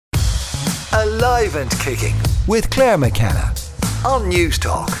Alive and Kicking with Claire McKenna on News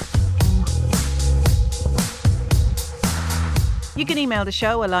Talk. You can email the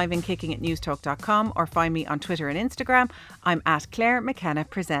show aliveandkicking@newstalk.com or find me on Twitter and Instagram. I'm at Claire McKenna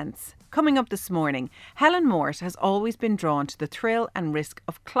Presents. Coming up this morning, Helen Mort has always been drawn to the thrill and risk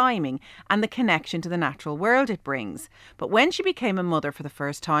of climbing and the connection to the natural world it brings. But when she became a mother for the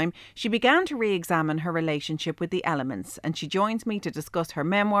first time, she began to re-examine her relationship with the elements, and she joins me to discuss her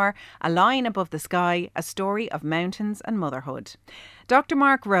memoir, A Line Above the Sky, a story of mountains and motherhood. Dr.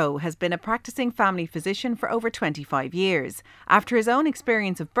 Mark Rowe has been a practicing family physician for over 25 years. After his own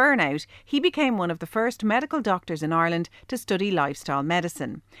experience of burnout, he became one of the first medical doctors in Ireland to study lifestyle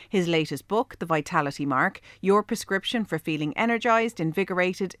medicine. His latest book, The Vitality Mark, Your Prescription for Feeling Energised,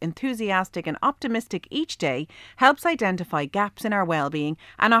 Invigorated, Enthusiastic and Optimistic Each Day, helps identify gaps in our well-being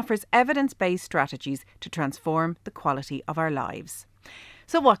and offers evidence-based strategies to transform the quality of our lives.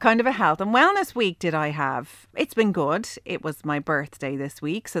 So what kind of a health and wellness week did I have? It's been good. It was my birthday this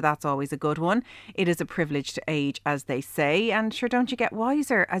week, so that's always a good one. It is a privilege to age, as they say, and sure, don't you get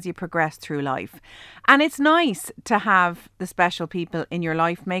wiser as you progress through life? And it's nice to have the special people in your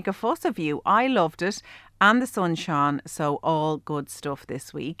life make a fuss of you. I loved it, and the sun shone, so all good stuff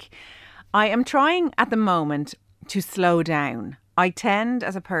this week. I am trying at the moment to slow down. I tend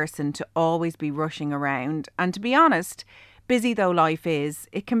as a person to always be rushing around, and to be honest, busy though life is,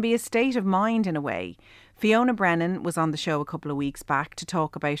 it can be a state of mind in a way. Fiona Brennan was on the show a couple of weeks back to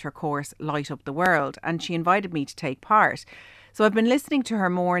talk about her course Light Up the World, and she invited me to take part. So I've been listening to her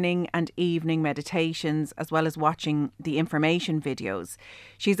morning and evening meditations as well as watching the information videos.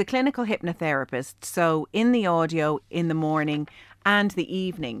 She's a clinical hypnotherapist, so in the audio in the morning and the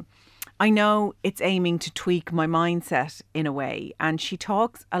evening, I know it's aiming to tweak my mindset in a way, and she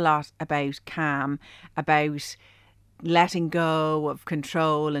talks a lot about calm, about letting go of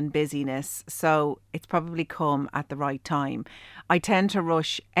control and busyness, so it's probably come at the right time. I tend to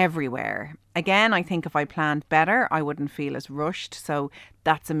rush everywhere. Again, I think if I planned better, I wouldn't feel as rushed, so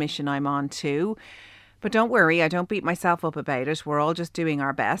that's a mission I'm on too. But don't worry, I don't beat myself up about it. We're all just doing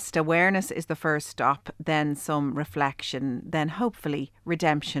our best. Awareness is the first stop, then some reflection, then hopefully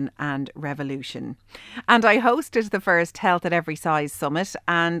redemption and revolution. And I hosted the first Health at Every Size Summit,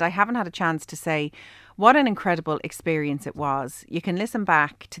 and I haven't had a chance to say what an incredible experience it was. You can listen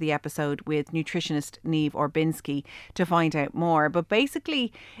back to the episode with nutritionist Niamh Orbinski to find out more. But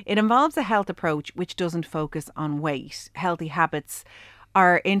basically, it involves a health approach which doesn't focus on weight. Healthy habits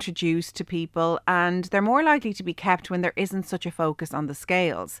are introduced to people, and they're more likely to be kept when there isn't such a focus on the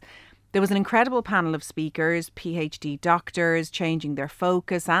scales. There was an incredible panel of speakers, PhD doctors, changing their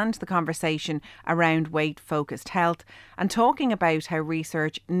focus and the conversation around weight-focused health and talking about how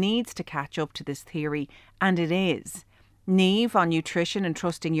research needs to catch up to this theory, and it is. Niamh on nutrition and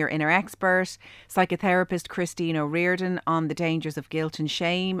trusting your inner expert, psychotherapist Christine O'Riordan on the dangers of guilt and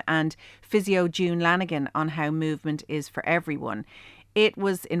shame, and physio June Lanigan on how movement is for everyone. It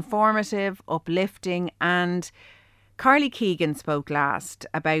was informative, uplifting, and Carly Keegan spoke last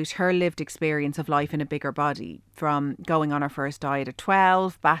about her lived experience of life in a bigger body, from going on her first diet at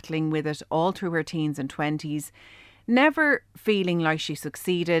 12, battling with it all through her teens and 20s, never feeling like she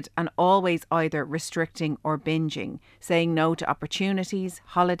succeeded and always either restricting or binging, saying no to opportunities,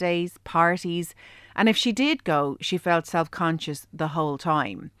 holidays, parties, and if she did go, she felt self-conscious the whole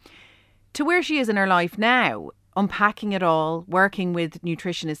time. To where she is in her life now, unpacking it all, working with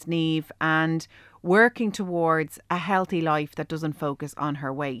nutritionist Niamh and working towards a healthy life that doesn't focus on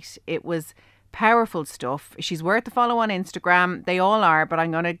her weight. It was powerful stuff. She's worth a follow on Instagram. They all are, but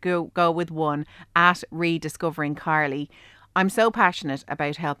I'm going to go with one, at Rediscovering Carly. I'm so passionate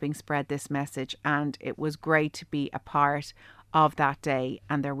about helping spread this message, and it was great to be a part of that day,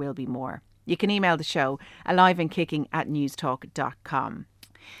 and there will be more. You can email the show aliveandkicking@newstalk.com.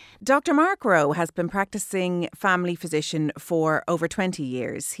 Dr. Mark Rowe has been practicing family physician for over 20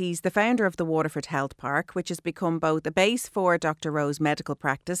 years. He's the founder of the Waterford Health Park, which has become both a base for Dr. Rowe's medical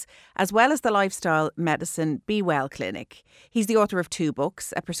practice, as well as the lifestyle medicine Be Well Clinic. He's the author of 2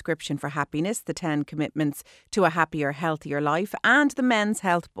 books, A Prescription for Happiness, The 10 Commitments to a Happier, Healthier Life, and the Men's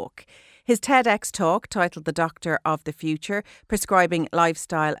Health book. His TEDx talk, titled The Doctor of the Future, Prescribing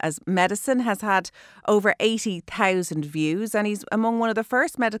Lifestyle as Medicine, has had over 80,000 views, and he's among one of the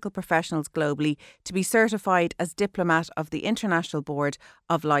first medical professionals globally to be certified as diplomat of the International Board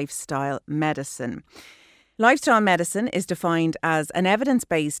of Lifestyle Medicine. Lifestyle medicine is defined as an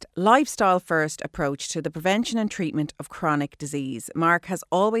evidence-based, lifestyle-first approach to the prevention and treatment of chronic disease. Mark has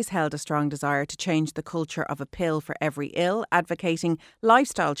always held a strong desire to change the culture of a pill for every ill, advocating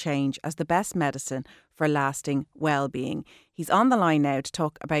lifestyle change as the best medicine for lasting well-being. He's on the line now to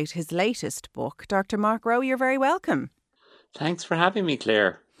talk about his latest book. Dr. Mark Rowe, you're very welcome. Thanks for having me,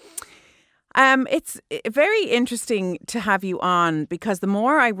 Claire. It's very interesting to have you on because the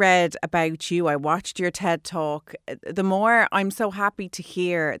more I read about you, I watched your TED Talk, the more I'm so happy to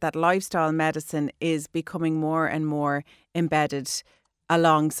hear that lifestyle medicine is becoming more and more embedded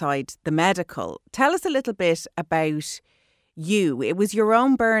alongside the medical. Tell us a little bit about you. It was your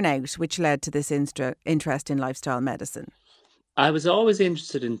own burnout which led to this interest in lifestyle medicine. I was always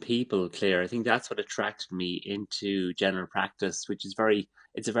interested in people, Claire. I think that's what attracted me into general practice, which is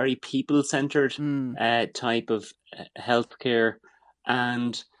it's a very people-centered type of healthcare.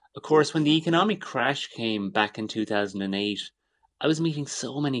 And of course, when the economic crash came back in 2008, I was meeting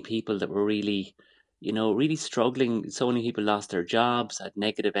so many people that were really, really struggling. So many people lost their jobs, had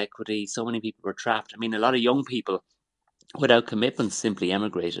negative equity. So many people were trapped. I mean, a lot of young people without commitments simply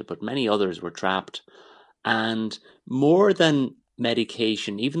emigrated, but many others were trapped. And more than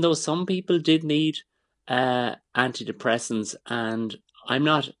medication, even though some people did need antidepressants, and I'm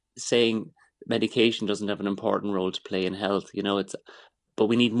not saying medication doesn't have an important role to play in health, but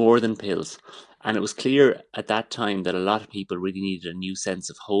we need more than pills. And it was clear at that time that a lot of people really needed a new sense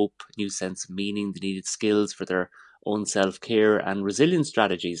of hope, a new sense of meaning. They needed skills for their own self-care and resilience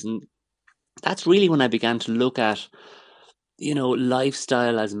strategies. And that's really when I began to look at,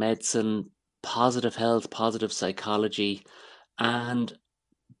 lifestyle as medicine, positive health, positive psychology, and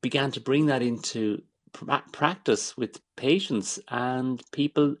began to bring that into practice with patients, and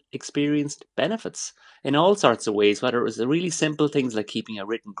people experienced benefits in all sorts of ways, whether it was the really simple things like keeping a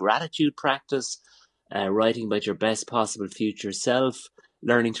written gratitude practice, writing about your best possible future self,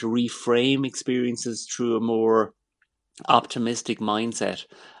 learning to reframe experiences through a more optimistic mindset.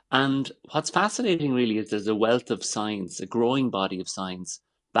 And what's fascinating really is there's a wealth of science, a growing body of science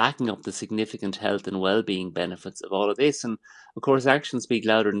backing up the significant health and well-being benefits of all of this. And of course, actions speak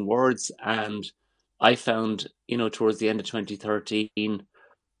louder than words. And I found, towards the end of 2013,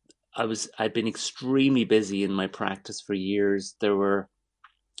 I'd been extremely busy in my practice for years. There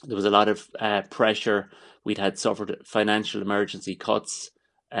was a lot of pressure. We'd had suffered financial emergency cuts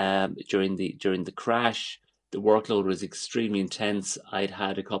during the crash. The workload was extremely intense. I'd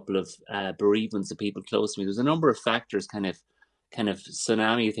had a couple of bereavements of people close to me. There was a number of factors kind of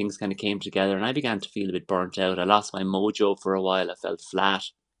tsunami things kind of came together, and I began to feel a bit burnt out. I lost my mojo for a while. I felt flat.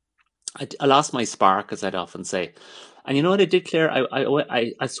 I lost my spark, as I'd often say. And you know what I did, Claire?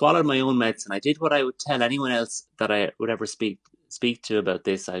 I swallowed my own medicine. I did what I would tell anyone else that I would ever speak to about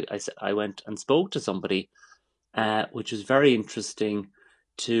this. I went and spoke to somebody, which was very interesting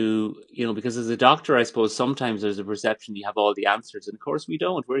to, because as a doctor, I suppose sometimes there's a perception you have all the answers. And of course we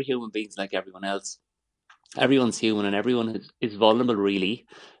don't. We're human beings like everyone else. Everyone's human and everyone is vulnerable, really.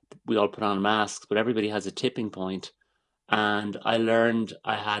 We all put on masks, but everybody has a tipping point. And I learned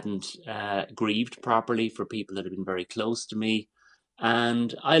I hadn't grieved properly for people that had been very close to me.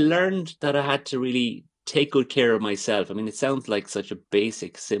 And I learned that I had to really take good care of myself. I mean, it sounds like such a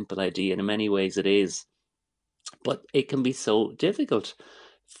basic, simple idea, and in many ways it is. But it can be so difficult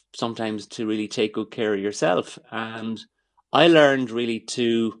sometimes to really take good care of yourself. And I learned really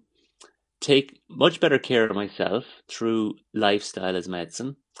to take much better care of myself through lifestyle as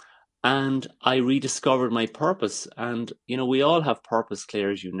medicine. And I rediscovered my purpose. And, we all have purpose,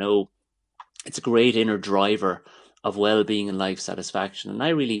 Claire, as you know. It's a great inner driver of well-being and life satisfaction. And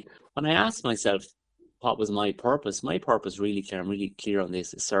when I asked myself what was my purpose really, Claire, I'm really clear on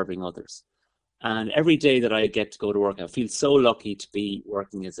this, is serving others. And every day that I get to go to work, I feel so lucky to be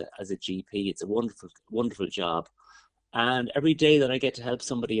working as a GP. It's a wonderful, wonderful job. And every day that I get to help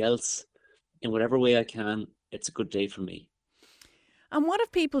somebody else in whatever way I can, it's a good day for me. And what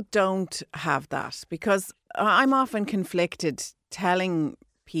if people don't have that? Because I'm often conflicted telling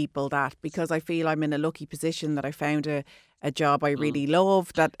people that, because I feel I'm in a lucky position that I found a job I really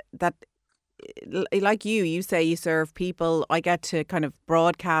love, that like you say you serve people. I get to kind of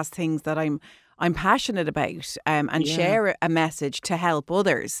broadcast things that I'm passionate about and share a message to help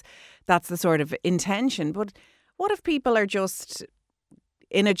others. That's the sort of intention. But what if people are just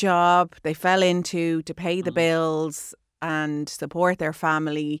in a job they fell into to pay the bills and support their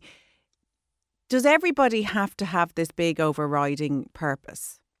family? Does everybody have to have this big overriding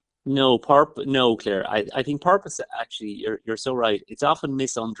purpose? No, Claire. I think purpose, actually, you're so right. It's often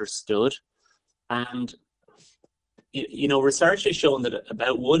misunderstood. And, research has shown that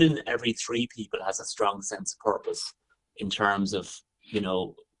about 1 in every 3 people has a strong sense of purpose in terms of,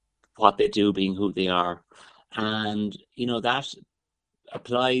 what they do, being who they are. And, that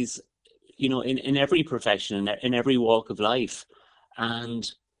applies, in every profession, in every walk of life.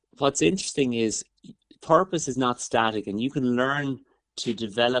 And what's interesting is purpose is not static, and you can learn to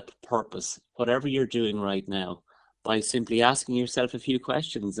develop purpose, whatever you're doing right now, by simply asking yourself a few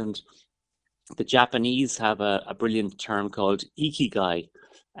questions. And the Japanese have a brilliant term called ikigai,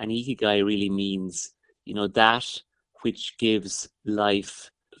 and ikigai really means, that which gives life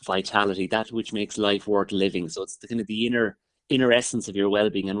vitality, that which makes life worth living. So it's the kind of the inner essence of your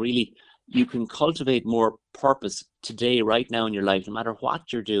well-being, and really you can cultivate more purpose today, right now in your life, no matter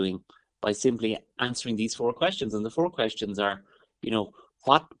what you're doing, by simply answering these 4 questions. And the 4 questions are,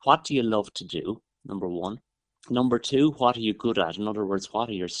 what do you love to do? Number 1. Number 2, what are you good at? In other words, what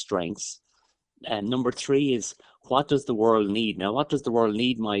are your strengths? And number 3 is, what does the world need? Now, what does the world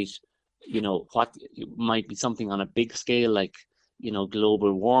need might be something on a big scale, like,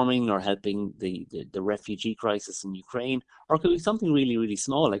 global warming, or helping the refugee crisis in Ukraine, or it could be something really, really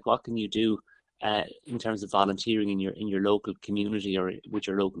small, like what can you do in terms of volunteering in your local community or with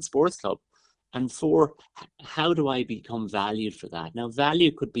your local sports club. And 4, how do I become valued for that? Now,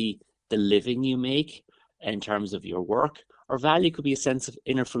 value could be the living you make in terms of your work, or value could be a sense of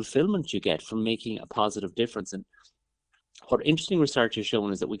inner fulfillment you get from making a positive difference. And what interesting research has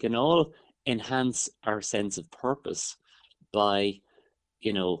shown is that we can all enhance our sense of purpose by,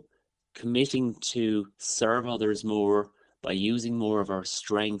 committing to serve others more, by using more of our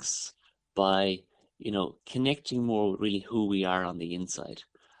strengths, by, connecting more with really who we are on the inside.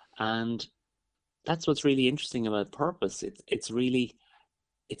 And that's what's really interesting about purpose. It's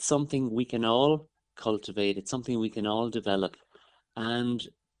something we can all cultivate. It's something we can all develop, and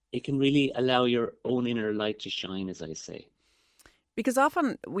it can really allow your own inner light to shine, as I say. Because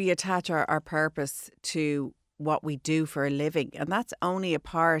often we attach our purpose to what we do for a living, and that's only a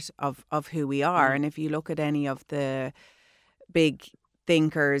part of who we are. And if you look at any of the big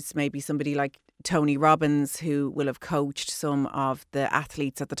thinkers, maybe somebody like Tony Robbins, who will have coached some of the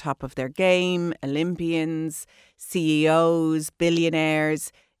athletes at the top of their game, Olympians, CEOs,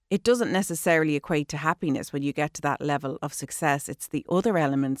 billionaires, it doesn't necessarily equate to happiness when you get to that level of success. It's the other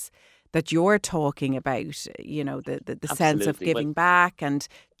elements that you're talking about, the sense of giving back and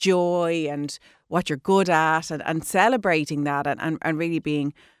joy and what you're good at, and celebrating that, and really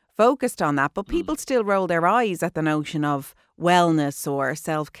being focused on that. But people still roll their eyes at the notion of wellness or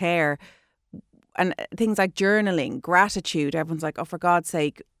self-care and things like journaling, gratitude. Everyone's like, oh, for God's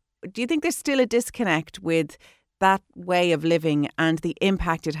sake. Do you think there's still a disconnect with that way of living and the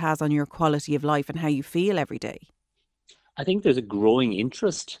impact it has on your quality of life and how you feel every day? I think there's a growing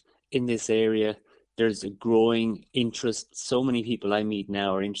interest in this area. There's a growing interest. So many people I meet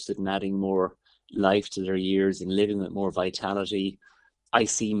now are interested in adding more life to their years and living with more vitality. I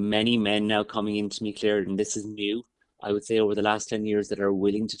see many men now coming into me, Claire, and this is new, I would say, over the last 10 years, that are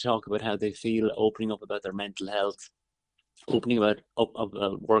willing to talk about how they feel, opening up about their mental health, opening about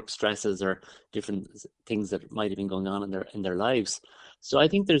work stresses or different things that might have been going on in their lives. So I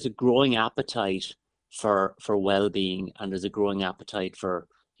think there's a growing appetite for well-being, and there's a growing appetite for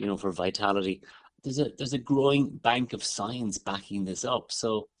vitality. There's a growing bank of science backing this up.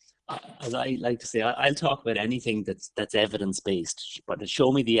 So as I like to say, I'll talk about anything that's evidence-based, but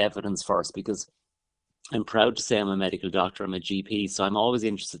show me the evidence first, because I'm proud to say I'm a medical doctor, I'm a GP, so I'm always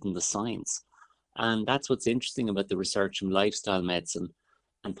interested in the science. And that's what's interesting about the research from lifestyle medicine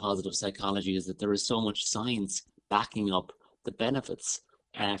and positive psychology, is that there is so much science backing up the benefits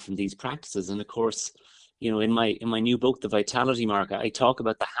from these practices. And of course, in my new book, The Vitality Mark, I talk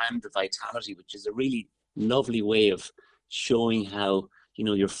about the hand of vitality, which is a really lovely way of showing how,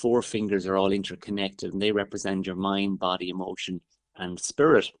 your 4 fingers are all interconnected, and they represent your mind, body, emotion, and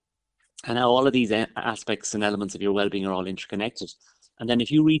spirit. And how all of these aspects and elements of your well-being are all interconnected. And then if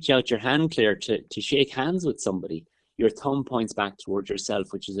you reach out your hand, Claire, to shake hands with somebody, your thumb points back towards yourself,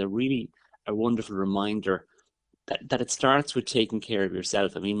 which is a wonderful reminder that it starts with taking care of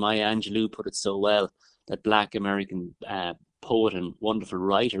yourself. I mean, Maya Angelou put it so well, that Black American poet and wonderful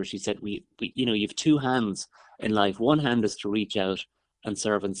writer. She said, you have 2 hands in life. One hand is to reach out and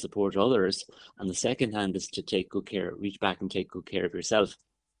serve and support others, and the second hand is to reach back and take good care of yourself.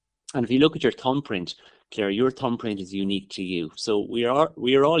 And if you look at your thumbprint, Claire, your thumbprint is unique to you. So we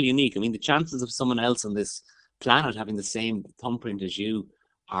are all unique. I mean, the chances of someone else on this planet having the same thumbprint as you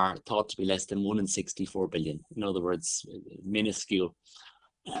are thought to be less than 1 in 64 billion. In other words, minuscule.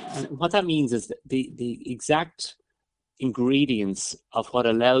 And what that means is that the exact ingredients of what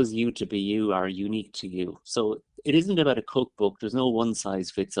allows you to be you are unique to you. So it isn't about a cookbook. There's no one size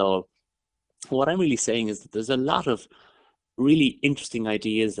fits all. What I'm really saying is that there's a lot of really interesting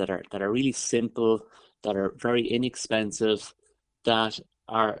ideas that are really simple, that are very inexpensive, that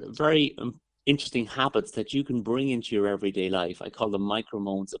are very interesting habits that you can bring into your everyday life. I call them micro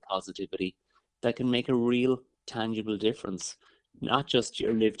moments of positivity. that can make a real tangible difference, not just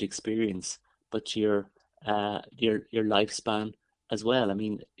your lived experience, but to your lifespan as well. I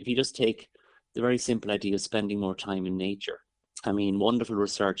mean, if you just take the very simple idea of spending more time in nature. I mean, wonderful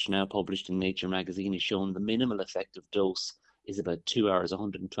research now published in Nature magazine has shown the minimal effective dose is about 2 hours,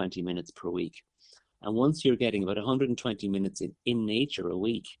 120 minutes per week. And once you're getting about 120 minutes in nature a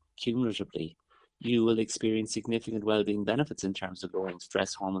week, cumulatively, you will experience significant well-being benefits in terms of lowering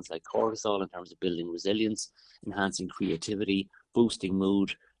stress hormones like cortisol, in terms of building resilience, enhancing creativity, boosting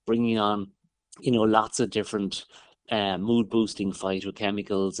mood, bringing on, lots of different mood-boosting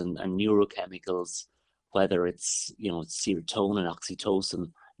phytochemicals and neurochemicals, whether it's, serotonin,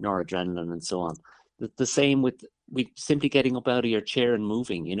 oxytocin, noradrenaline, and so on. The same with simply getting up out of your chair and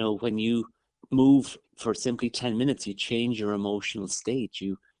moving. When you move for simply 10 minutes, you change your emotional state.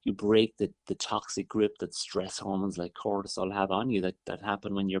 You break the toxic grip that stress hormones like cortisol have on you that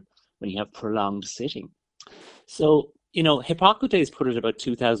happen when you have prolonged sitting. So, Hippocrates put it about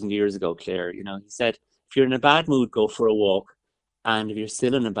 2,000 years ago, Claire. He said, if you're in a bad mood, go for a walk. And if you're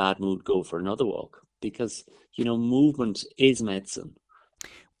still in a bad mood, go for another walk. Because, movement is medicine.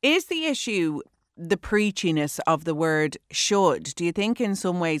 Is the issue the preachiness of the word should? Do you think in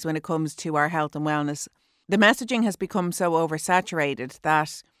some ways when it comes to our health and wellness, the messaging has become so oversaturated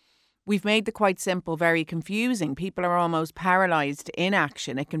that we've made the quite simple very confusing? People are almost paralysed in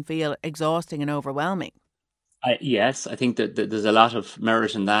action. It can feel exhausting and overwhelming. Yes, I think that there's a lot of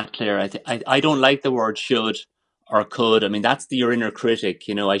merit in that, Claire. I don't like the word should or could. I mean, that's your inner critic.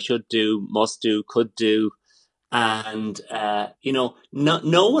 I should do, must do, could do. And,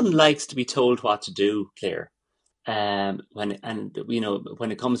 no one likes to be told what to do, Claire. When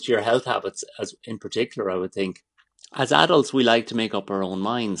it comes to your health habits, as in particular, I would think, as adults, we like to make up our own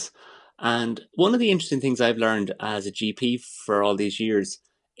minds. And one of the interesting things I've learned as a GP for all these years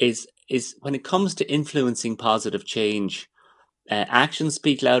is when it comes to influencing positive change, actions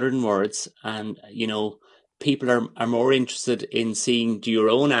speak louder than words. And, people are more interested in seeing, do your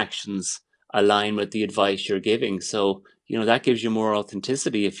own actions align with the advice you're giving? So, that gives you more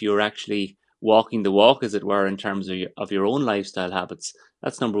authenticity if you're actually walking the walk, as it were, in terms of your own lifestyle habits.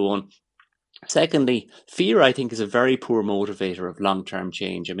 That's number one. Secondly, fear, I think, is a very poor motivator of long-term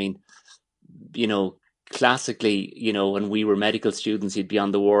change. I mean, classically, when we were medical students, he'd be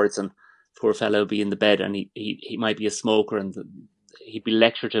on the wards and poor fellow would be in the bed, and he might be a smoker, and he'd be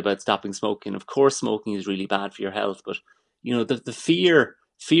lectured about stopping smoking. Of course, smoking is really bad for your health, but the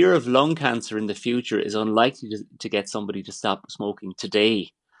fear of lung cancer in the future is unlikely to get somebody to stop smoking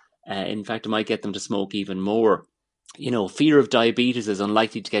today. In fact, it might get them to smoke even more. Fear of diabetes is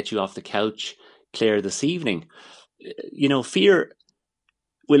unlikely to get you off the couch, Claire, this evening. Fear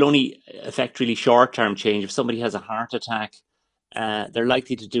will only affect really short-term change. If somebody has a heart attack, they're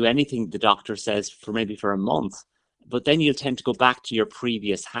likely to do anything the doctor says for a month, but then you'll tend to go back to your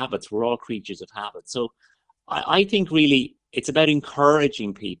previous habits. We're all creatures of habit. So I think really it's about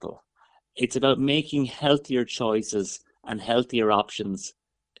encouraging people. It's about making healthier choices and healthier options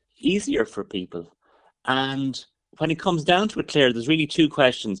easier for people. And when it comes down to it, Claire, there's really two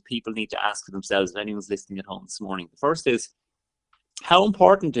questions people need to ask themselves if anyone's listening at home this morning. The first is, how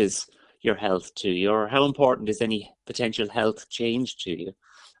important is your health to you, or how important is any potential health change to you?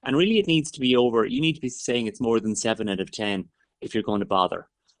 And really, it needs to be you need to be saying it's more than 7 out of 10 if you're going to bother.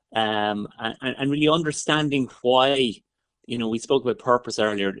 And really understanding why, we spoke about purpose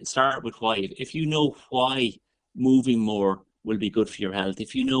earlier. Start with why. If you know why moving more will be good for your health,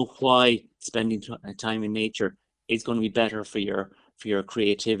 if you know why spending time in nature is going to be better for your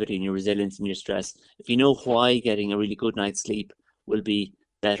creativity and your resilience and your stress, if you know why getting a really good night's sleep will be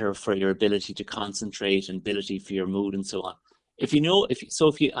better for your ability to concentrate and ability for your mood and so on. If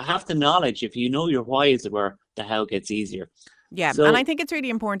you have the knowledge, if you know your why, as it were, the how gets easier. Yeah, and I think it's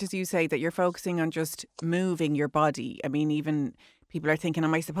really important, as you say, that you're focusing on just moving your body. I mean, even people are thinking,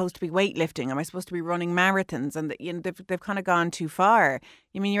 am I supposed to be weightlifting? Am I supposed to be running marathons? And they've kind of gone too far.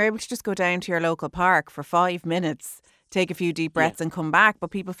 I mean, you're able to just go down to your local park for 5 minutes, take a few deep breaths and come back.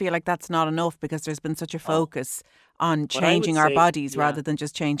 But people feel like that's not enough because there's been such a focus on changing our bodies rather than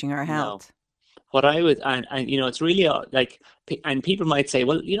just changing our health. What I would, and it's really and people might say,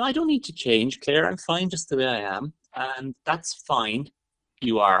 well, I don't need to change, Claire. I'm fine just the way I am. And that's fine.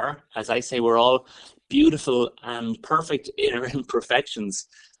 You are. As I say, we're all beautiful and perfect in our imperfections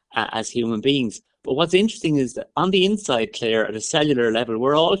as human beings. But what's interesting is that on the inside, Claire, at a cellular level,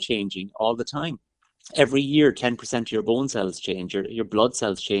 we're all changing all the time. Every year, 10% of your bone cells change, your blood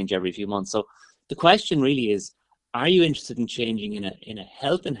cells change every few months. So the question really is, are you interested in changing in a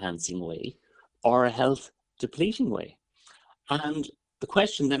health enhancing way or a health depleting way? And the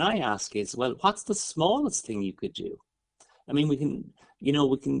question that I ask is, well, what's the smallest thing you could do? I mean,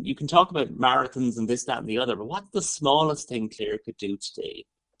 you can talk about marathons and this, that, and the other, but what's the smallest thing Claire could do today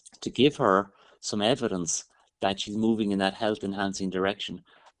to give her some evidence that she's moving in that health enhancing direction?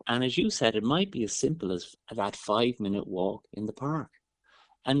 And as you said, it might be as simple as that 5-minute walk in the park.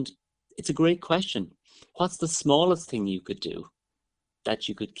 And it's a great question. What's the smallest thing you could do that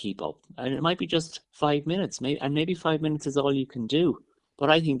you could keep up? And it might be just 5 minutes, and maybe 5 minutes is all you can do.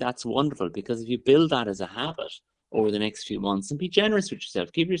 But I think that's wonderful, because if you build that as a habit over the next few months, and be generous with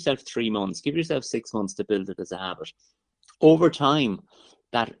yourself, give yourself 3 months, give yourself 6 months to build it as a habit. Over time,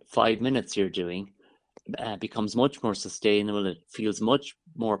 that 5 minutes you're doing becomes much more sustainable. It feels much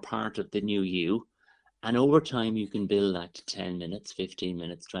more part of the new you. And over time, you can build that to 10 minutes, 15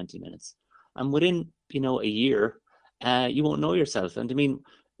 minutes, 20 minutes. And within, a year, you won't know yourself. And I mean,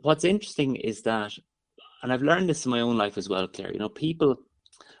 what's interesting is that, and I've learned this in my own life as well, Claire,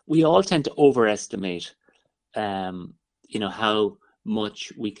 we all tend to overestimate, how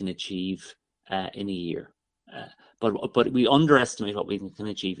much we can achieve in a year. But we underestimate what we can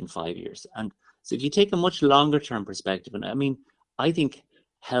achieve in 5 years. And so if you take a much longer term perspective, and I mean, I think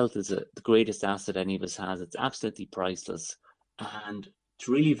health is the greatest asset any of us has. It's absolutely priceless. And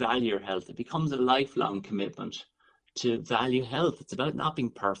to really value your health, it becomes a lifelong commitment to value health. It's about not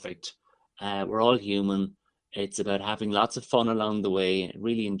being perfect. We're all human. It's about having lots of fun along the way,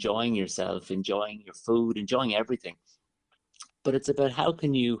 really enjoying yourself, enjoying your food, enjoying everything. But it's about how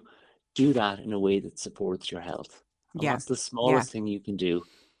can you do that in a way that supports your health? And what's the smallest thing you can do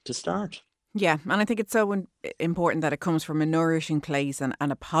to start? Yeah, and I think it's so important that it comes from a nourishing place and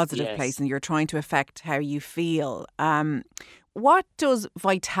a positive place, and you're trying to affect how you feel. What does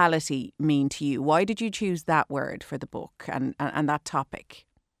vitality mean to you? Why did you choose that word for the book and that topic?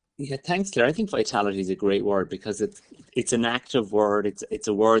 Yeah, thanks, Claire. I think vitality is a great word because it's an active word. It's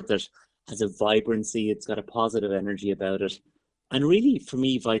a word that has a vibrancy. It's got a positive energy about it. And really, for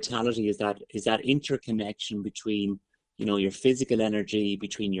me, vitality is that interconnection between, your physical energy,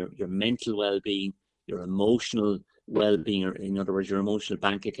 between your mental well-being, your emotional well-being, or in other words, your emotional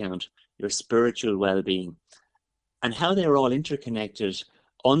bank account, your spiritual well-being, and how they're all interconnected,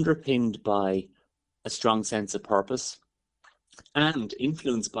 underpinned by a strong sense of purpose and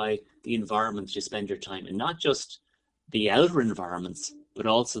influenced by the environment you spend your time in, not just the outer environments, but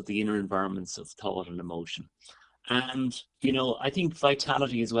also the inner environments of thought and emotion. And, I think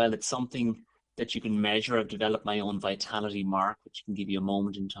vitality as well, it's something that you can measure. I've developed my own vitality mark, which can give you a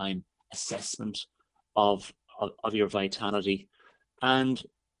moment in time assessment of your vitality. And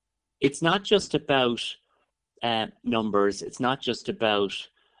it's not just about numbers. It's not just about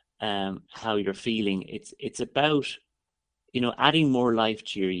how you're feeling. It's about, adding more life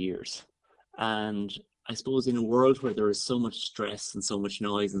to your years. And I suppose in a world where there is so much stress and so much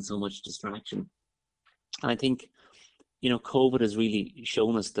noise and so much distraction, I think, COVID has really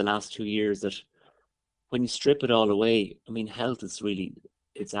shown us the last 2 years that when you strip it all away, I mean, health is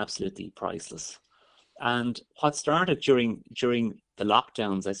it's absolutely priceless. And what started during the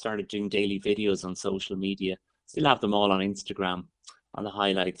lockdowns, I started doing daily videos on social media, still have them all on Instagram, on the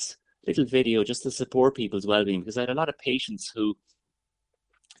highlights, little video just to support people's well-being, because I had a lot of patients who,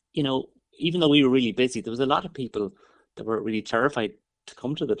 even though we were really busy, there was a lot of people that were really terrified to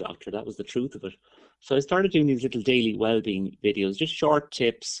come to the doctor. That was the truth of it. So I started doing these little daily well-being videos, just short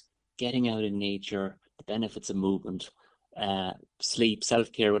tips, getting out in nature, the benefits of movement, sleep,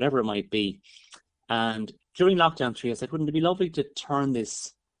 self-care, whatever it might be. And during lockdown 3, I said, wouldn't it be lovely to turn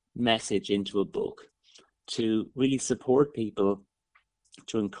this message into a book to really support people,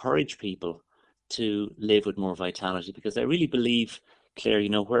 to encourage people to live with more vitality? Because I really believe, Claire,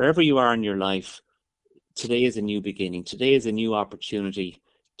 wherever you are in your life, today is a new beginning. Today is a new opportunity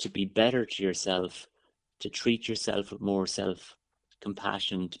to be better to yourself, to treat yourself with more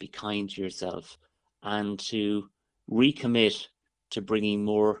self-compassion, to be kind to yourself, and to recommit to bringing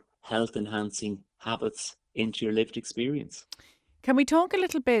more health-enhancing habits into your lived experience. Can we talk a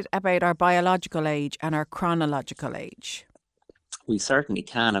little bit about our biological age and our chronological age? We certainly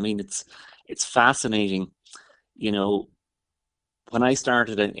can. I mean, it's fascinating. When I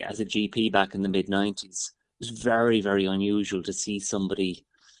started as a GP back in the mid-90s, it was very, very unusual to see somebody,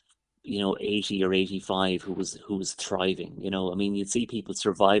 80 or 85 who was thriving. I mean, you'd see people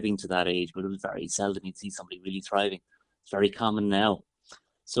surviving to that age, but it was very seldom you'd see somebody really thriving. It's very common now.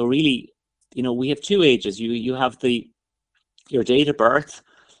 So really, we have 2 ages. You have your date of birth,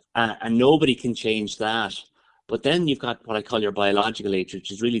 and nobody can change that. But then you've got what I call your biological age,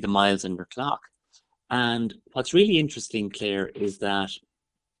 which is really the miles on your clock. And what's really interesting, Claire, is that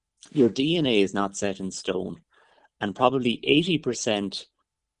your DNA is not set in stone. and probably 80%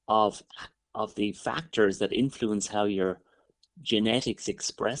 of the factors that influence how your genetics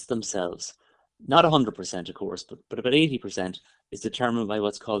express themselves, not 100% of course, but about 80%, is determined by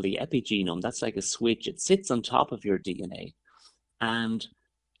what's called the epigenome. That's like a switch. It sits on top of your DNA, and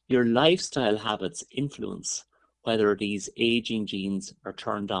your lifestyle habits influence whether these aging genes are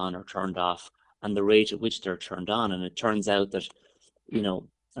turned on or turned off, and the rate at which they're turned on. And it turns out that,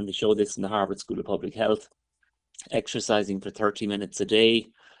 and they show this in the Harvard School of Public Health, exercising for 30 minutes a day,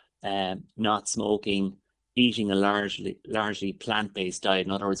 not smoking, eating a largely plant-based diet,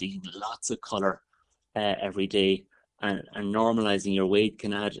 in other words, eating lots of color every day, and normalizing your weight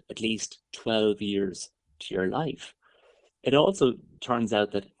can add at least 12 years to your life. It also turns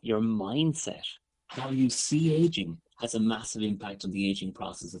out that your mindset, how you see aging, has a massive impact on the aging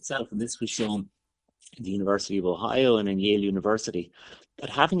process itself. And this was shown in the University of Ohio and in Yale University, that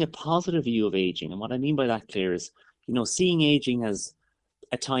having a positive view of aging, and what I mean by that, Claire, is, seeing aging as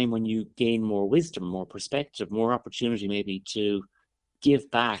a time when you gain more wisdom, more perspective, more opportunity maybe to give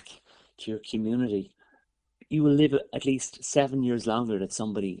back to your community. You will live at least 7 years longer than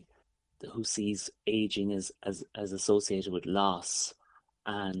somebody who sees aging as associated with loss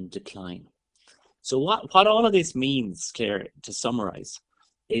and decline. So what all of this means, Claire, to summarize,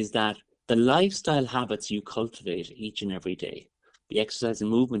 is that the lifestyle habits you cultivate each and every day, the exercise and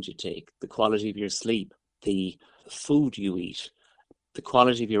movement you take, the quality of your sleep, the food you eat, the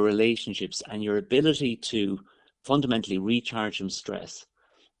quality of your relationships, and your ability to fundamentally recharge from stress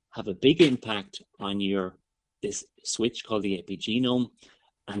have a big impact on this switch called the epigenome,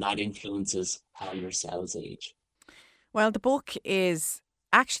 and that influences how your cells age. Well, the book is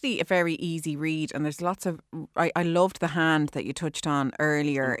actually a very easy read, and there's lots of, I loved the hand that you touched on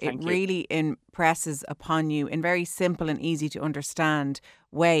earlier. It really impresses upon you in very simple and easy to understand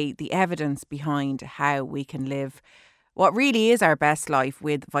way the evidence behind how we can live what really is our best life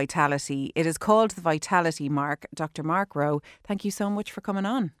with vitality. It is called The Vitality Mark. Dr. Mark Rowe, thank you so much for coming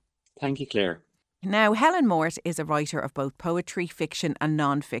on. Thank you, Claire. Now, Helen Mort is a writer of both poetry, fiction and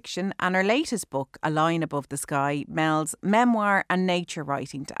non-fiction, and her latest book, A Line Above the Sky, melds memoir and nature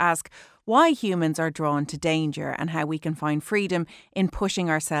writing to ask why humans are drawn to danger and how we can find freedom in pushing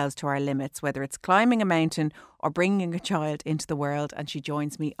ourselves to our limits, whether it's climbing a mountain or bringing a child into the world. And she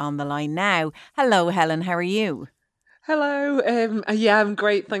joins me on the line now. Hello, Helen, how are you? Hello. I'm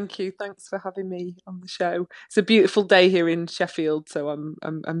great, thank you. Thanks for having me on the show. It's a beautiful day here in Sheffield, so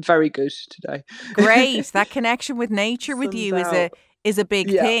I'm very good today. Great. That connection with nature with you is a big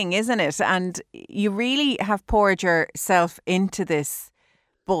thing, isn't it? And you really have poured yourself into this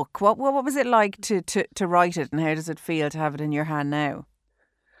book. What was it like to write it, and how does it feel to have it in your hand now?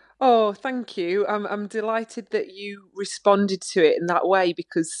 Oh, thank you. I'm delighted that you responded to it in that way,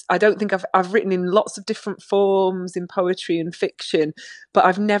 because I don't think I've written in lots of different forms in poetry and fiction, but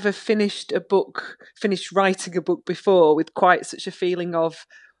I've never finished writing a book before with quite such a feeling of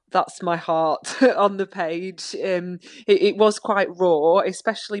that's my heart on the page. It was quite raw,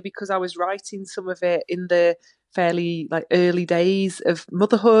 especially because I was writing some of it in the fairly early days of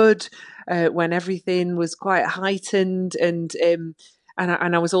motherhood, when everything was quite heightened, and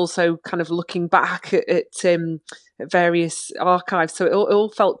I was also kind of looking back at various archives, so it all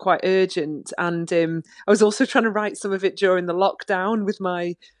felt quite urgent. And I was also trying to write some of it during the lockdown with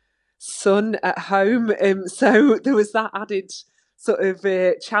my son at home, so there was that added sort of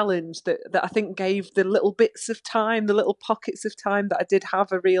challenge that I think gave the little bits of time, the little pockets of time that I did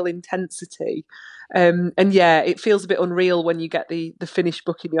have, a real intensity. And it feels a bit unreal when you get the finished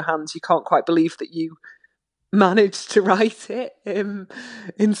book in your hands. You can't quite believe that you managed to write it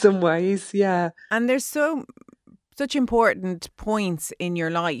in some ways. And there's such important points in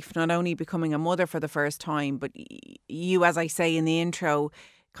your life, not only becoming a mother for the first time, but you, as I say in the intro,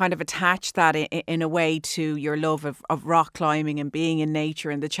 kind of attach that in a way to your love of rock climbing and being in nature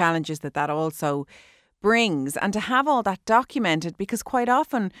and the challenges that also brings, and to have all that documented, because quite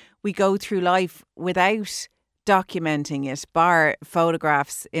often we go through life without documenting it, bar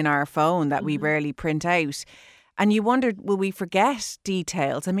photographs in our phone that we rarely print out. And you wondered, will we forget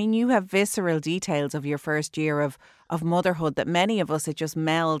details? I mean, you have visceral details of your first year of motherhood that many of us, it just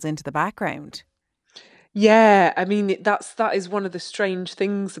melds into the background. Yeah, I mean, that is one of the strange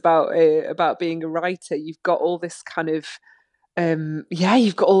things about being a writer. You've got all this kind of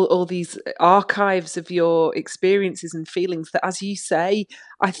you've got all these archives of your experiences and feelings that, as you say,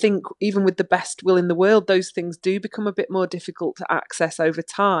 I think even with the best will in the world, those things do become a bit more difficult to access over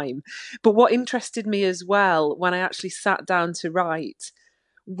time. But what interested me as well when I actually sat down to write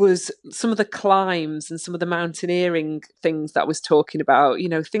was some of the climbs and some of the mountaineering things that I was talking about,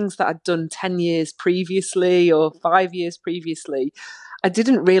 things that I'd done 10 years previously or 5 years previously. I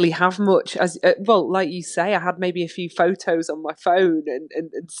didn't really have much, like you say, I had maybe a few photos on my phone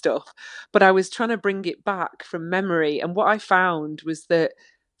and stuff, but I was trying to bring it back from memory. And what I found was that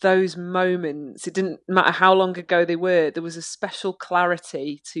those moments, it didn't matter how long ago they were, there was a special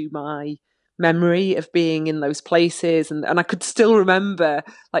clarity to my memory of being in those places, and I could still remember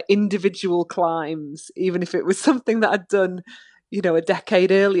like individual climbs, even if it was something that I'd done, a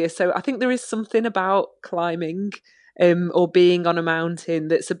decade earlier. So I think there is something about climbing or being on a mountain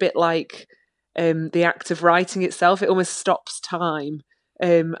that's a bit like the act of writing itself. It almost stops time,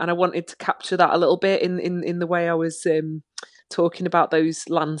 and I wanted to capture that a little bit in the way I was talking about those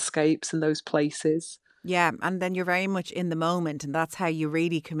landscapes and those places. Yeah, and then you're very much in the moment, and that's how you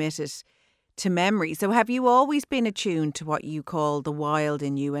really commit it to memory. So have you always been attuned to what you call the wild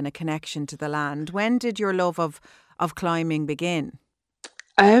in you and a connection to the land? When did your love of climbing begin?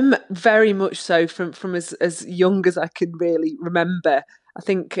 Very much so from as young as I can really remember. I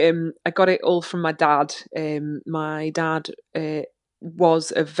think I got it all from my dad. My dad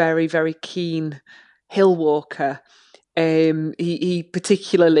was a very, very keen hill walker. He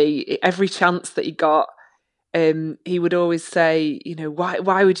particularly, every chance that he got, he would always say,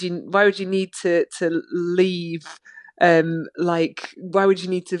 why would you need to leave? Why would you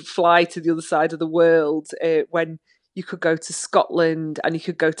need to fly to the other side of the world when you could go to Scotland and you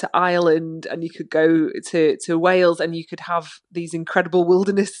could go to Ireland and you could go to Wales and you could have these incredible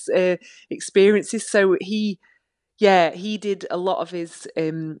wilderness experiences? So he did a lot of his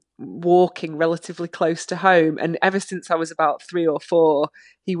walking relatively close to home. And ever since I was about 3 or 4,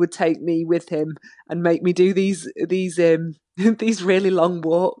 he would take me with him and make me do these these really long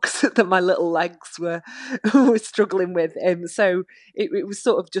walks that my little legs were struggling with. So it was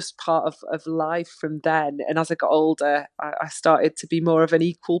sort of just part of life from then. And as I got older, I started to be more of an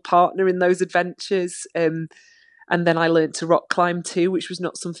equal partner in those adventures. And then I learned to rock climb too, which was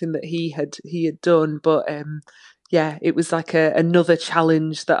not something that he had done, but it was like another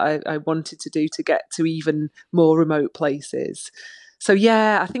challenge that I wanted to do to get to even more remote places. So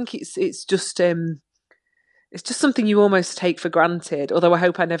I think it's just something you almost take for granted. Although I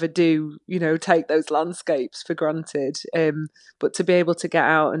hope I never do, take those landscapes for granted. But to be able to get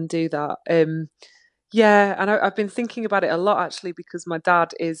out and do that, and I've been thinking about it a lot actually, because my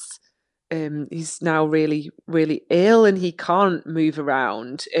dad is. He's now really, really ill and he can't move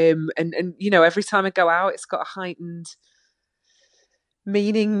around. And every time I go out, it's got a heightened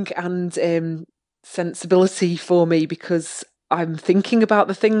meaning and sensibility for me, because I'm thinking about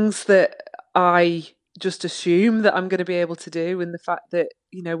the things that I just assume that I'm going to be able to do, and the fact that,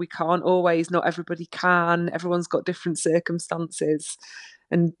 we can't always, not everybody can, everyone's got different circumstances,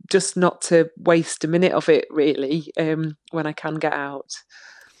 and just not to waste a minute of it really when I can get out.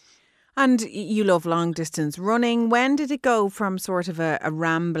 And you love long distance running. When did it go from sort of a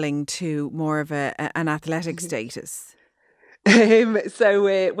rambling to more of an athletic status?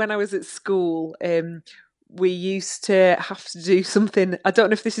 So when I was at school, we used to have to do something. I don't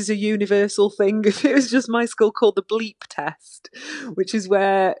know if this is a universal thing. If it was just my school, called the bleep test, which is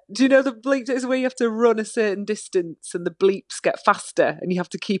where, do you know the bleep test is where you have to run a certain distance and the bleeps get faster and you have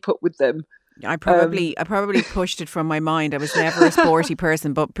to keep up with them. I probably pushed it from my mind. I was never a sporty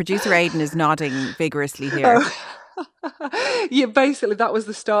person, but producer Aidan is nodding vigorously here. Yeah, basically that was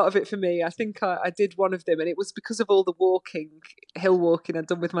the start of it for me. I think I did one of them, and it was because of all the hill walking I'd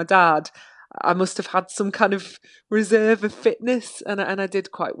done with my dad. I must have had some kind of reserve of fitness, and I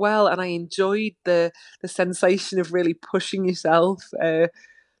did quite well, and I enjoyed the sensation of really pushing yourself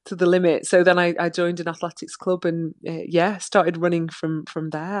to the limit. So then I joined an athletics club and started running from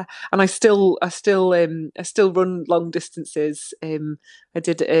there. And I still run long distances. I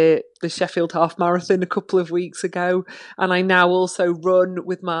did the Sheffield Half Marathon a couple of weeks ago, and I now also run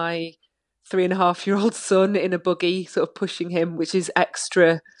with my 3.5-year-old son in a buggy, sort of pushing him, which is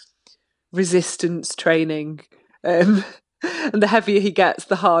extra resistance training. And the heavier he gets,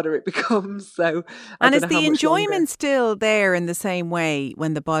 the harder it becomes. So, and is the enjoyment still there in the same way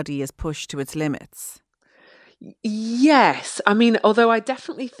when the body is pushed to its limits? Yes. I mean, although I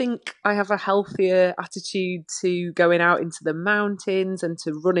definitely think I have a healthier attitude to going out into the mountains and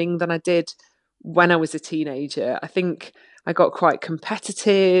to running than I did when I was a teenager. I think I got quite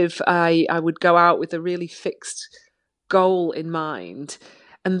competitive. I would go out with a really fixed goal in mind.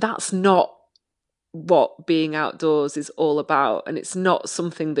 And that's not what being outdoors is all about, and it's not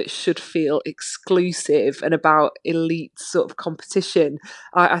something that should feel exclusive and about elite sort of competition.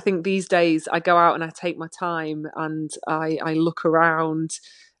 I think these days I go out and I take my time and I look around.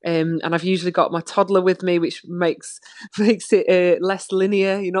 And I've usually got my toddler with me, which makes it less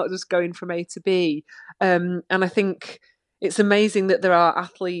linear. You're not just going from A to B. And I think it's amazing that there are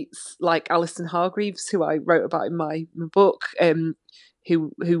athletes like Alison Hargreaves, who I wrote about in my book,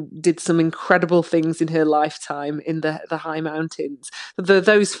 who did some incredible things in her lifetime in the high mountains.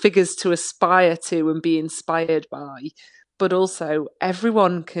 Those figures to aspire to and be inspired by, but also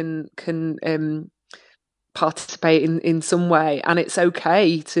everyone can participate in some way, and it's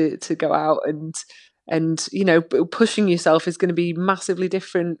okay to go out and pushing yourself is going to be massively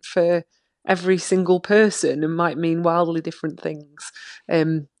different for every single person and might mean wildly different things.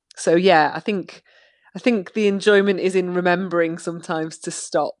 So yeah, I think the enjoyment is in remembering sometimes to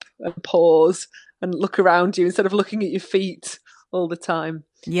stop and pause and look around you instead of looking at your feet all the time.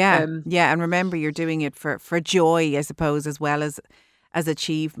 Yeah, and remember you're doing it for joy, I suppose, as well as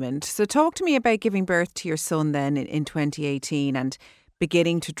achievement. So talk to me about giving birth to your son then in 2018 and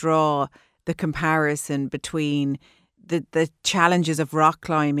beginning to draw the comparison between the challenges of rock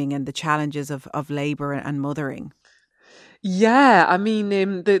climbing and the challenges of labour and mothering. Yeah, I mean,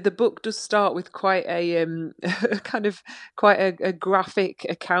 the book does start with quite a a graphic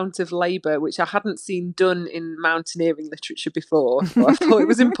account of labour, which I hadn't seen done in mountaineering literature before. So I thought it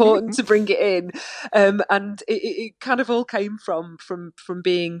was important to bring it in, and it kind of all came from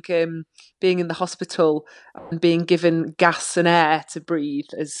being in the hospital and being given gas and air to breathe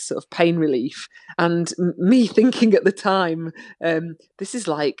as sort of pain relief, and me thinking at the time, this is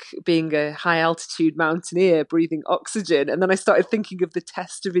like being a high altitude mountaineer breathing oxygen. And then I started thinking of the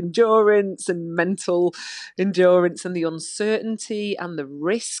test of endurance and mental endurance and the uncertainty and the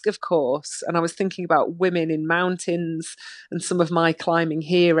risk, of course. And I was thinking about women in mountains and some of my climbing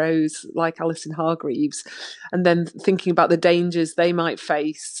heroes like Alison Hargreaves, and then thinking about the dangers they might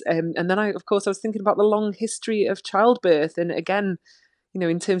face. And then I was thinking about the long history of childbirth. And again,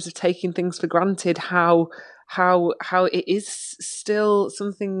 in terms of taking things for granted, how it is still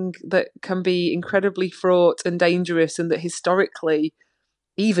something that can be incredibly fraught and dangerous, and that historically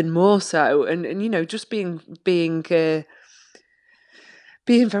even more so, and just being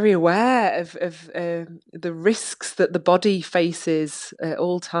very aware of the risks that the body faces at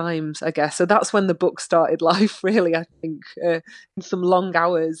all times, I guess. So that's when the book started life, really, I think, in some long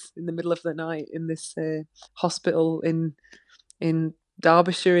hours in the middle of the night in this hospital in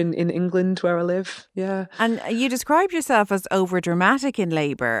Derbyshire in England, where I live. Yeah. And you describe yourself as overdramatic in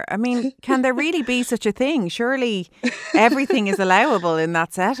labour. I mean, can there really be such a thing? Surely everything is allowable in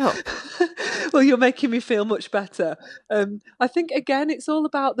that setup. Well, you're making me feel much better. I think, again, it's all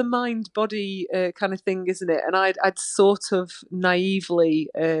about the mind-body kind of thing, isn't it? And I'd sort of naively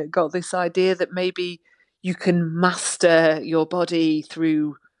got this idea that maybe you can master your body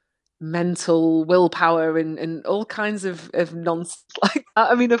through mental willpower and all kinds of nonsense like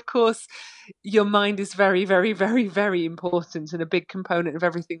that. I mean, of course, your mind is very, very, very, very important and a big component of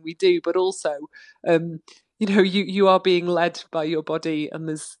everything we do. But also, you are being led by your body, and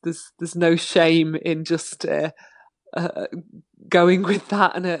there's no shame in just going with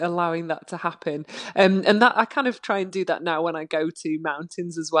that and allowing that to happen. And that I kind of try and do that now when I go to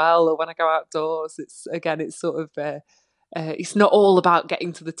mountains as well, or when I go outdoors. It's sort of it's not all about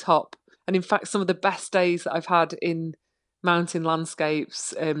getting to the top. And in fact, some of the best days that I've had in mountain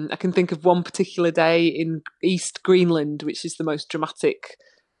landscapes, I can think of one particular day in East Greenland, which is the most dramatic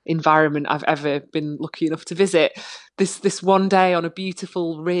environment I've ever been lucky enough to visit. This one day on a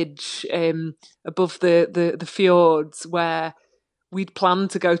beautiful ridge above the fjords, where we'd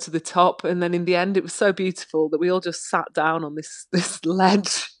planned to go to the top, and then in the end it was so beautiful that we all just sat down on this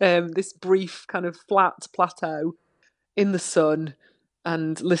ledge, this brief kind of flat plateau in the sun,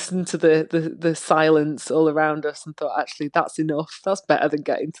 and listened to the silence all around us, and thought, actually, that's enough. That's better than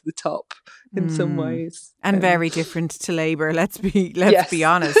getting to the top in some ways. And very different to labour, let's be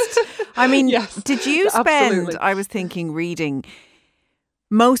honest. I mean, yes, did you spend, absolutely. I was thinking, reading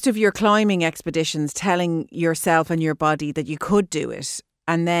most of your climbing expeditions telling yourself and your body that you could do it,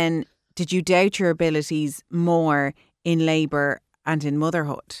 and then did you doubt your abilities more in labour and in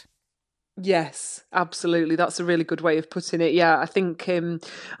motherhood? Yes, absolutely. That's a really good way of putting it. Yeah, I think, and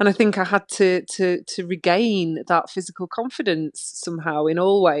I think I had to regain that physical confidence somehow in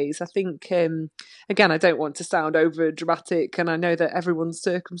all ways. I think, again, I don't want to sound over dramatic, and I know that everyone's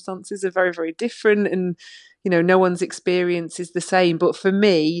circumstances are very, very different, and no one's experience is the same. But for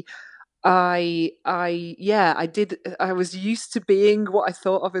me, I did. I was used to being what I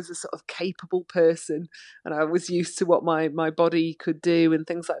thought of as a sort of capable person, and I was used to what my body could do and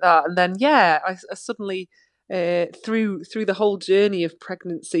things like that. And then, I suddenly, through the whole journey of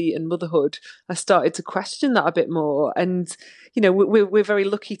pregnancy and motherhood, I started to question that a bit more. And we're very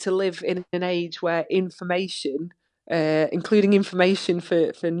lucky to live in an age where information, including information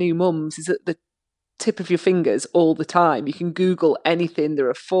for new mums, is at the tip of your fingers all the time. You can Google anything. There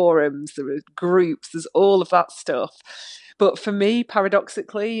are forums, there are groups, there's all of that stuff. But for me,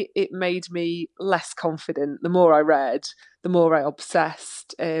 paradoxically, it made me less confident. The more I read, the more I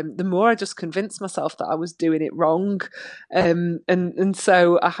obsessed, the more I just convinced myself that I was doing it wrong. And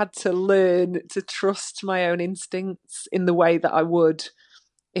so I had to learn to trust my own instincts in the way that I would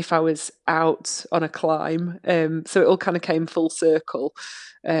if I was out on a climb. So it all kind of came full circle.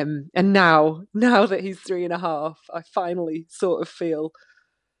 And now that he's 3.5, I finally sort of feel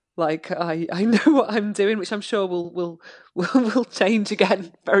like I know what I'm doing, which I'm sure will change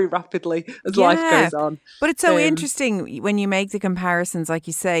again very rapidly as life goes on. But it's so interesting when you make the comparisons, like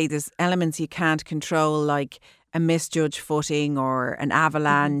you say, there's elements you can't control, like a misjudged footing or an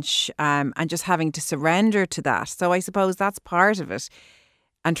avalanche, and just having to surrender to that. So I suppose that's part of it.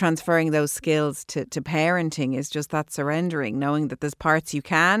 And transferring those skills to parenting is just that surrendering, knowing that there's parts you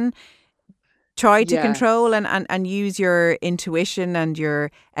can try to control and use your intuition and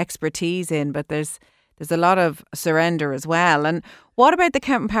your expertise in, but there's a lot of surrender as well. And what about the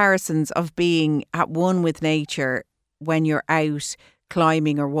comparisons of being at one with nature when you're out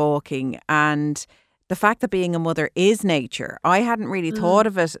climbing or walking, and the fact that being a mother is nature? I hadn't really thought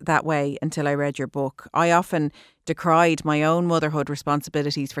of it that way until I read your book. I often decried my own motherhood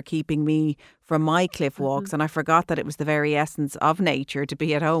responsibilities for keeping me from my cliff walks, and I forgot that it was the very essence of nature to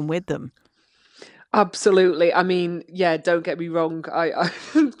be at home with them. Absolutely. I mean, don't get me wrong. I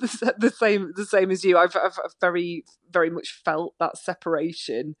the same as you. I've very, very much felt that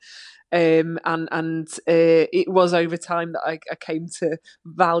separation. And it was over time that I came to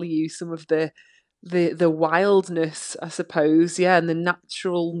value some of the wildness, I suppose, and the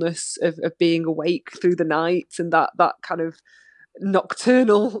naturalness of being awake through the night, and that kind of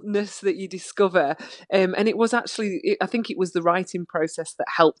nocturnalness that you discover. And it was actually, I think it was the writing process that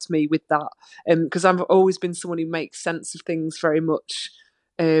helped me with that, because I've always been someone who makes sense of things very much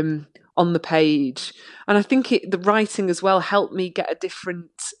on the page. And I think the writing as well helped me get a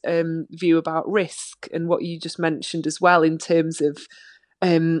different view about risk, and what you just mentioned as well in terms of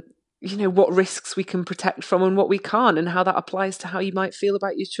what risks we can protect from and what we can't, and how that applies to how you might feel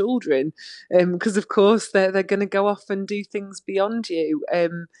about your children. Because of course they're going to go off and do things beyond you.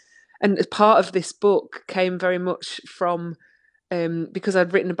 And as part of this book came very much from, because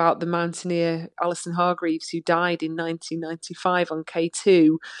I'd written about the mountaineer Alison Hargreaves, who died in 1995 on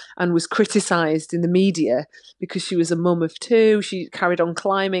K2 and was criticised in the media because she was a mum of 2. She carried on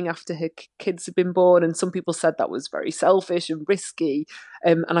climbing after her kids had been born, and some people said that was very selfish and risky,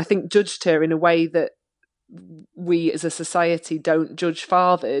 and I think judged her in a way that we as a society don't judge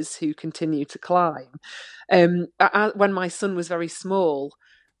fathers who continue to climb. When my son was very small,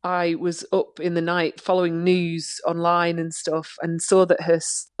 I was up in the night following news online and stuff, and saw that her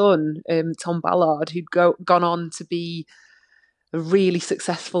son, Tom Ballard, who'd gone on to be a really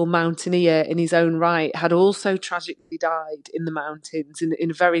successful mountaineer in his own right, had also tragically died in the mountains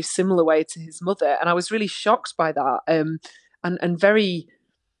in a very similar way to his mother. And I was really shocked by that, and very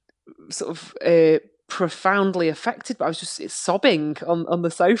sort of profoundly affected. But I was just sobbing on the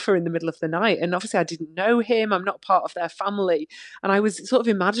sofa in the middle of the night. And obviously I didn't know him. I'm not part of their family. And I was sort of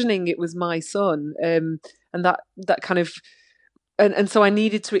imagining it was my son, and that kind of... And so I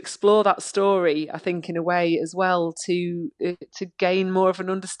needed to explore that story, I think, in a way as well, to gain more of an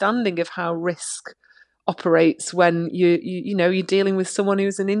understanding of how risk operates when you're dealing with someone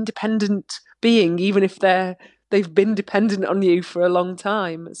who's an independent being, even if they've been dependent on you for a long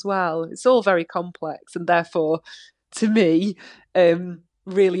time as well. It's all very complex, and therefore, to me,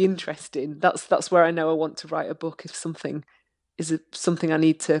 really interesting. That's where I know I want to write a book, if something is something I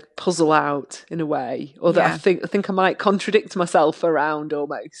need to puzzle out in a way, or that I think I might contradict myself around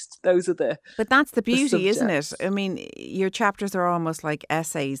almost. Those are the... But that's the beauty, isn't it? I mean, your chapters are almost like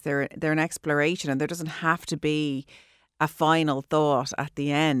essays. They're an exploration, and there doesn't have to be a final thought at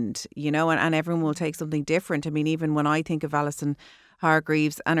the end, and everyone will take something different. I mean, even when I think of Alison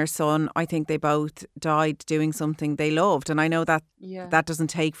Hargreaves and her son, I think they both died doing something they loved. And I know that that doesn't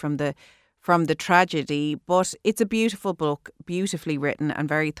take from the tragedy, but it's a beautiful book, beautifully written and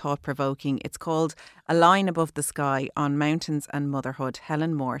very thought-provoking. It's called A Line Above the Sky on Mountains and Motherhood.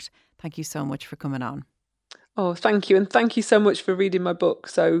 Helen Mort, thank you so much for coming on. Oh, thank you. And thank you so much for reading my book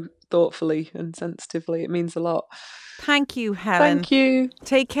so thoughtfully and sensitively. It means a lot. Thank you, Helen. Thank you.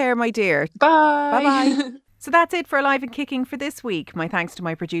 Take care, my dear. Bye. Bye-bye. So that's it for Alive and Kicking for this week. My thanks to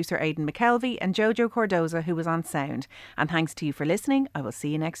my producer Aidan McKelvey and Jojo Cordoza, who was on sound. And thanks to you for listening. I will see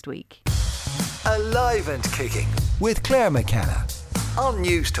you next week. Alive and Kicking with Claire McKenna on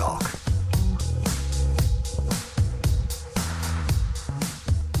News Talk.